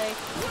Sunday.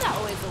 It's not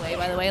always the way,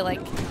 by the way. Like,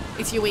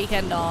 it's your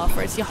weekend off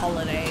or it's your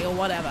holiday or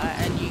whatever,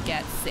 and you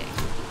get sick.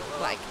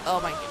 like,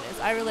 oh my goodness,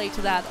 I relate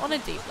to that on a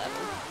deep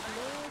level.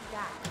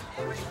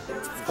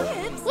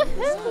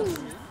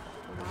 Woohoo!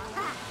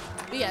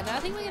 But yeah, no, I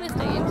think we're going to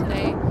stay in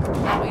today.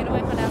 We're going to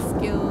work on our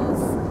skills.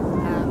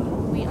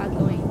 We are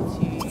going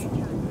to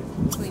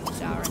clean the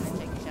shower and then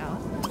take a shower.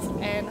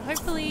 And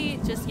hopefully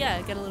just, yeah,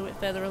 get a little bit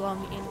further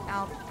along in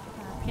our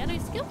piano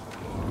skill.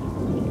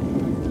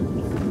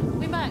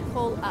 We might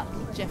call up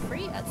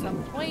Jeffrey at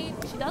some point.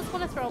 She does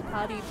want to throw a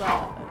party,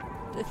 but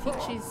I think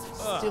she's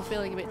still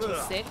feeling a bit too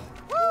sick.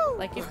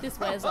 Like, if this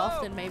wears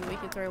off, then maybe we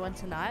could throw one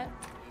tonight.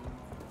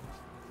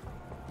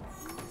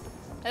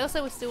 I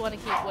also still want to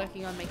keep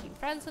working on making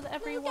friends with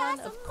everyone,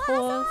 of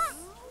course.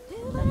 I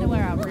don't know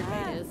where our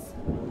roommate is.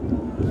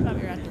 She might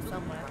be around here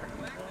somewhere.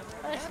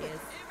 There she is.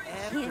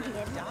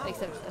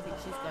 Except I think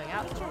she's going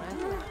out somewhere.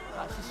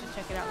 Oh, she's just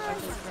checking out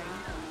Michael's ring.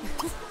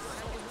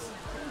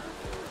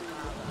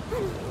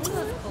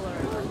 Let's pull her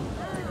over.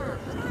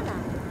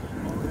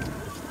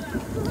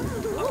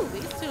 Ooh,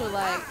 these two are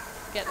like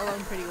getting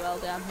along pretty well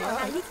down here.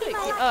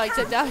 Oh,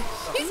 except now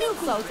she's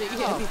insulting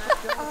him.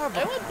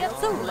 No one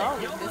gets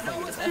along in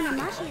this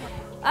university.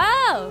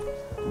 Oh!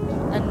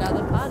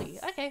 Another party.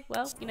 Okay,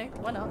 well, you know,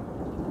 why not?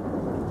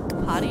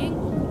 Partying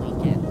all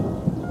weekend.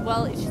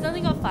 Well, she's only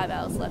got 5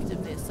 hours left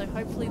of this, so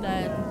hopefully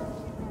then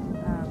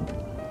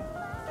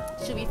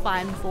she'll be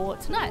fine for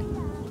tonight.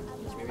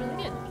 Which will be really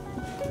good.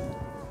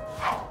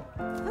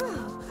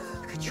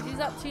 She's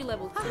up to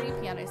level 3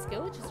 piano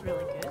skill, which is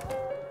really good.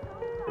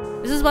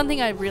 This is one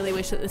thing I really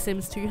wish that The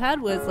Sims 2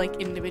 had, was like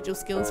individual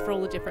skills for all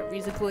the different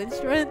musical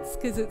instruments,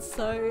 because it's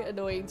so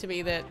annoying to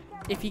me that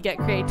if you get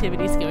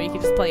creativity skill you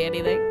can just play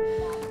anything.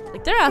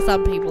 Like, there are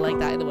some people like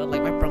that in the world,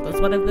 like my brother's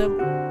one of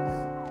them.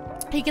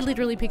 He can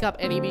literally pick up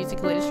any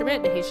musical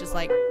instrument and he's just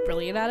like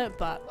brilliant at it,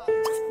 but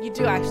you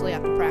do actually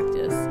have to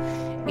practice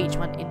each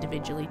one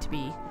individually to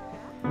be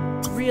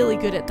really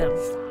good at them.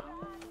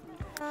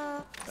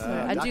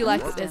 So I do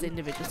like that there's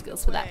individual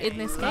skills for that in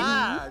this game.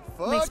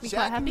 Makes me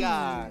quite happy.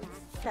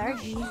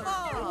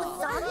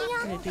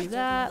 Gonna do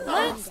that.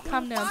 Let's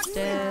come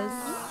downstairs.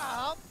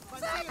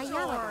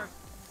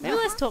 Maybe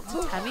let's talk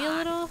to Tammy a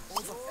little.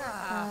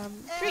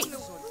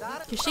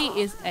 Because she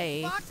is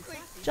a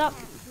jock.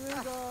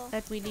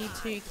 And we need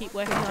to keep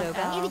working on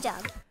our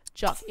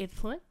jock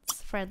influence.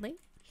 Friendly.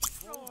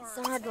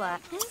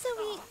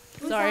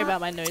 Sorry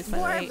about my nose, by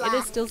the way. It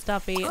is still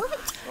stuffy.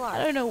 I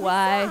don't know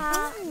why.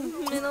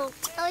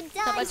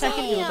 Not much I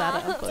can do about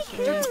it,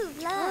 unfortunately.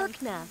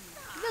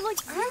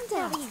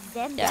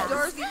 Yeah,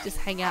 just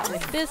hang out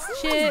with this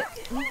chick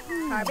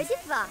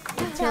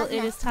until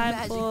it is time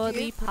for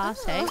the party.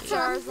 That's for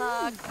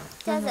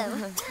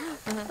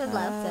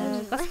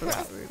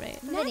our roommate.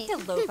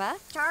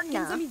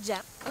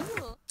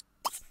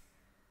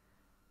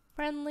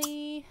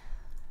 Friendly.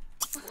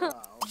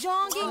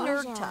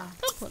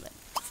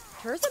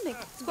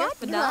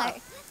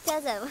 Compliment.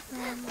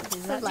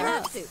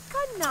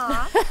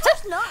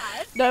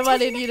 No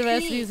one in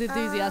university is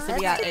enthusiastic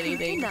about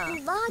anything.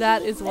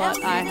 That is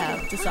what I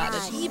have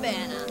decided.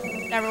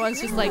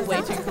 Everyone's just like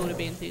way too cool to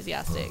be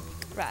enthusiastic.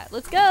 Right,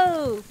 let's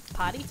go!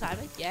 Party time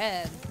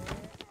again.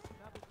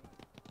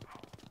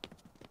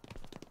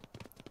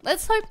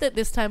 Let's hope that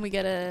this time we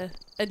get a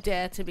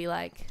dare to be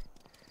like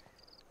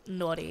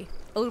naughty.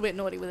 A little bit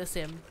naughty with a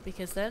sim.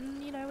 Because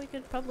then, you know, we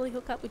could probably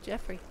hook up with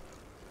Jeffrey.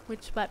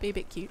 Which might be a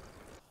bit cute.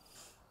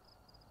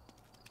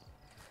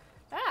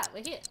 Alright,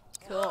 we're here.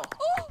 Cool.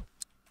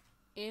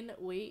 In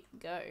we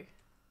go.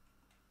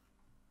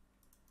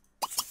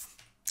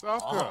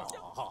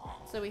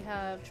 So we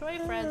have Troy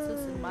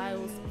Francis and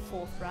Miles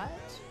Forthright.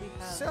 We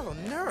have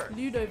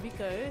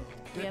Ludovico.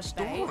 We have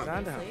Bay,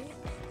 obviously.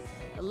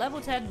 A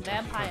level 10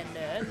 vampire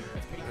nerd.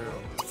 That's pretty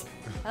cool.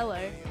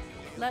 Hello.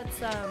 Let's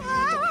friend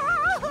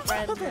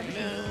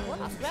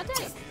ask about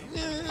Dave.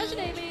 How's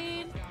your day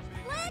been?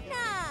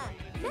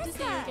 Good to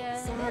see you again.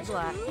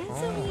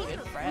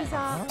 Good friends.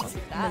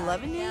 I'm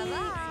loving you.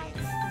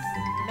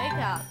 Make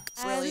out.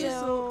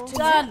 Brilliant.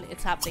 Done.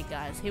 It's happening,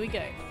 guys. Here we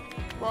go.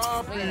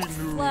 We're gonna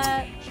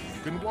flat.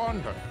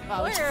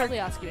 Oh, we should probably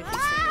ask you if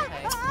he's single,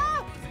 hey?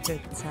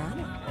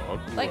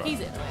 Like, he's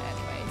into it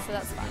anyway, so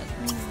that's fine.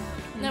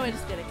 No, we're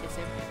just gonna kiss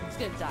him. Just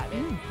gonna dive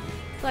in. I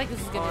feel like this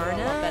is gonna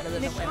be a lot better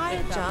than it went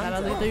with that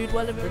other dude,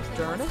 whatever.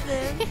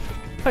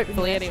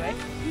 Hopefully, anyway.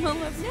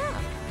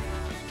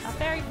 Our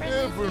fairy friend.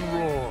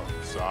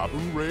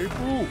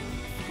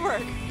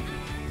 Work.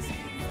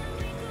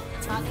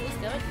 Partner was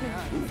going.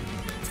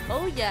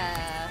 Oh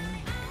yeah.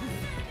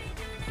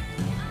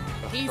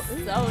 He's so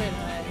into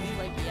it. He's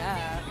like,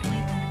 yeah.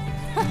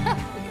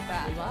 Look at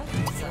that.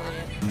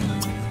 Brilliant.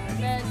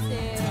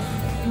 Romantic.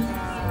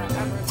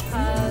 Amorous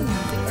hug.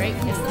 He's a great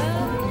kisser.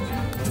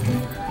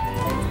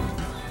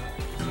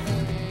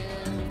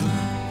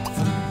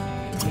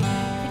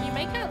 Can you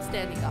make out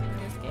standing up in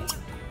this game?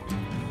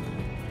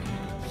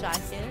 Shy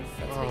kiss.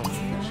 That's what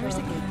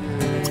you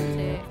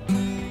romantic.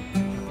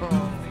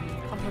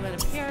 Compliment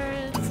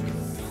appearance.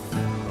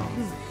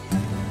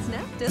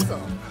 Snap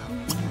dizzle.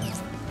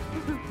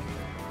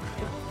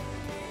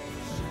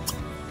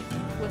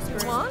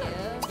 Whispering.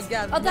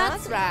 Oh,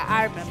 that's right.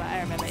 I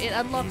remember. It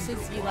unlocks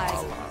as you like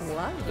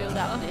build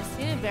up this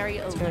here. Very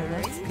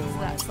alluring. So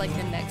that's like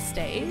the next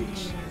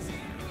stage.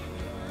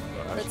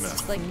 Let's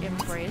just like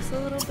embrace a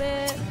little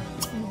bit.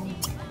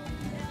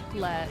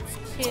 Let's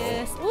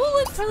kiss. Oh,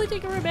 let's totally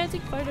take a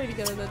romantic photo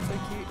together. That's so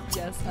cute.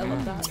 Yes, I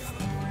love that.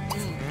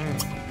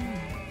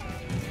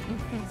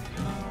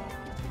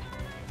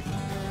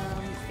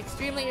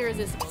 Extremely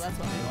irresistible. That's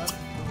what we want.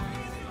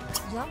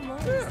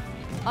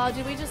 Oh,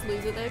 did we just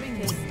lose it though?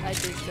 Because I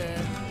did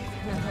the.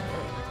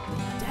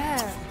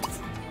 Damn.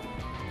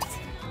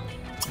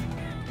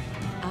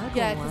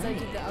 Yeah, because I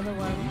did the other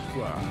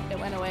one. It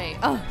went away.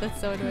 Oh,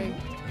 that's so annoying.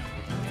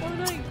 So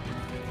annoying.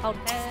 Hold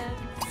hands.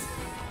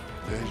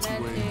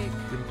 Romantic.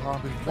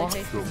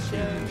 PlayStation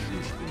show.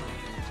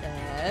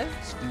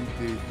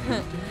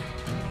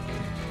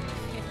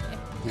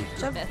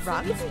 Beth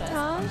Simmie's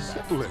first.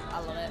 I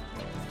love it.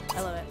 I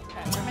love it.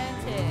 Right,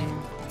 romantic.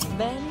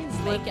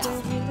 Make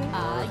out.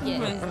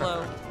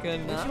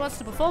 Yeah. She wants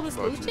to perform a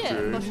school cheer.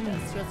 Of course she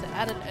does. She wants to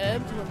add an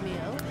herb to a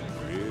meal.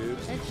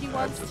 And she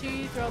wants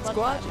to throw a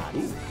bonfire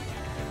party.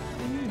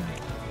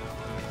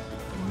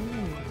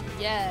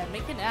 Yeah,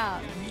 making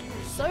out.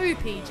 So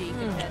PG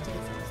compared to the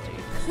Sims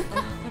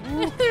 2.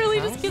 Literally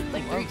just kissed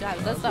like 3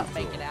 times. That's not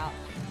making out.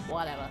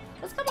 Whatever.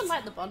 Let's come and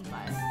light the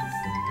bonfire.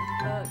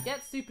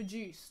 Get super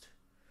juiced.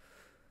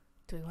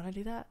 Do we want to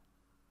do that?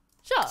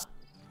 Sure.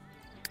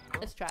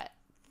 Let's try it.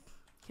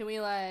 Can we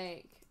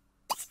like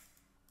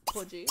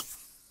pour juice?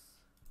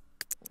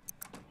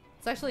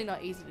 It's actually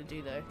not easy to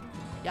do though.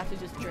 You have to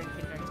just drink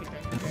and drink and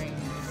drink and drink.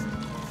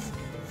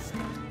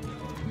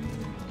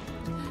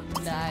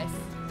 Nice.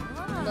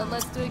 And then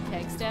let's do a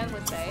keg stand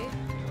with Babe.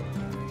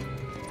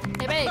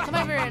 Hey Babe, come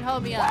over and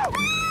hold me up.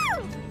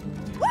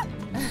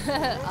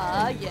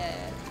 Ah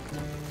yeah.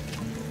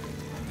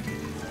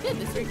 Good,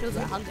 this refills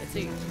our hunger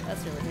too.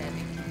 That's really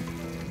handy.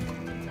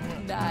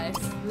 Nice.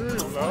 More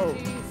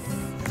juice.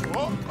 We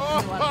want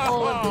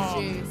all of the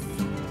juice.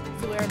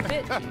 So we're a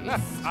bit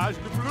juice.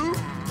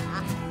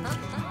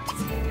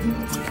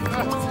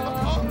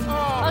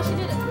 Oh, she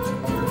did it.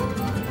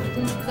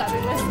 Does that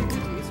mean we're super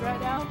juice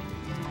right now?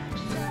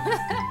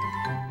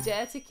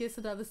 Dare to kiss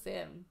another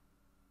Sim.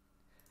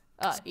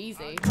 Oh,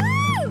 easy.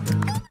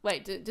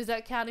 Wait, does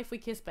that count if we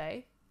kiss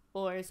Bae?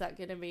 Or is that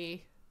gonna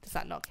be... Does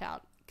that not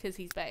count? Because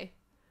he's Bae.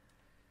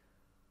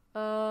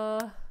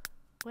 Where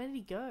did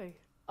he go?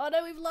 Oh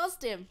no, we've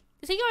lost him.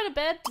 Is he going to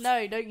bed?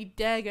 No, don't you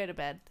dare go to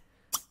bed.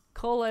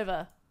 Call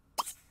over.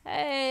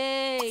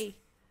 Hey!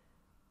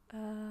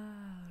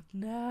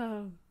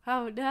 No.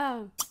 Oh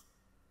no.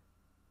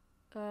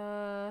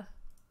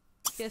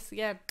 Yes,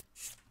 again.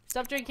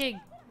 Stop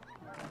drinking.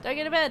 Don't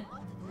go to bed.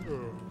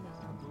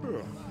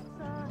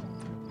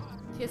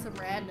 Kiss some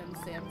random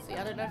Sim. See,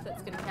 I don't know if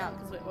that's gonna count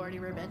because we're already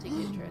romantic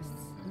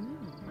interests.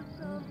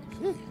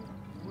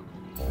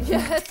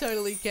 Yeah,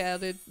 totally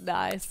counted.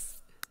 Nice.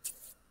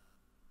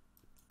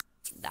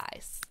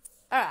 Nice.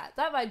 Alright,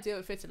 that might do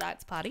it for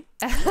tonight's party.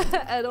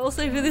 And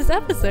also for this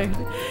episode.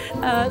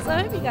 So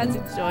I hope you guys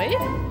enjoyed.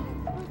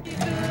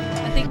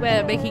 I think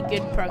we're making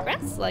good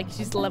progress. Like,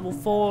 she's level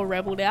 4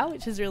 rebel now,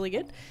 which is really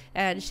good.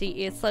 And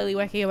she is slowly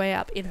working her way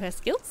up in her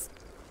skills.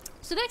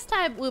 So next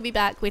time we'll be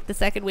back with the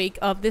second week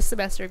of this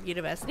semester of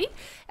university.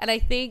 And I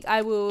think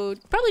I will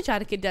probably try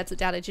to condense it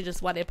down into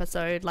just one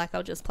episode. Like,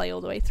 I'll just play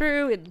all the way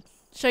through and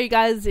show you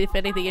guys if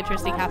anything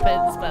interesting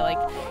happens. But like,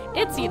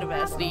 it's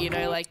university, you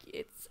know,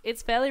 like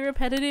it's fairly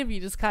repetitive.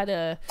 You just kind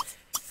of,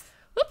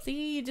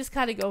 whoopsie, you just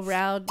kind of go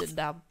around and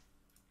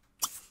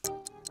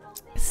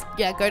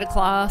yeah, go to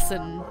class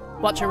and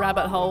watch a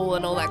rabbit hole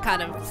and all that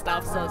kind of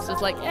stuff. So it's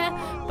just like,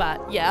 yeah.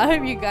 But yeah, I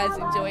hope you guys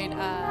enjoyed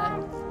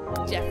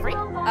Jeffrey.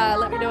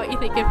 Let me know what you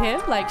think of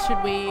him. Like,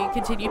 should we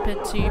continue to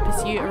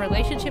pursue a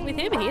relationship with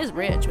him? He is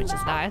rich, which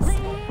is nice.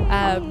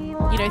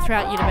 You know,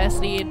 throughout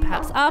university and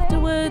perhaps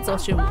afterwards, or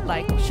should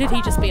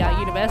he just be our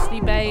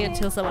university bae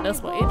until someone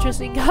else more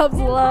interesting comes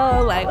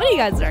along? Like, what do you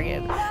guys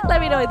reckon?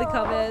 Let me know in the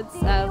comments.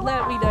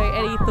 Let me know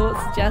any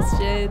thoughts,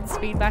 suggestions,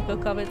 feedback, or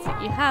comments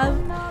that you have.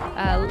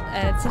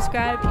 And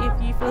subscribe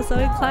if you feel so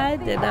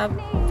inclined. And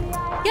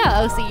yeah,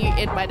 I'll see you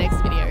in my next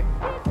video.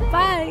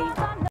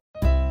 Bye.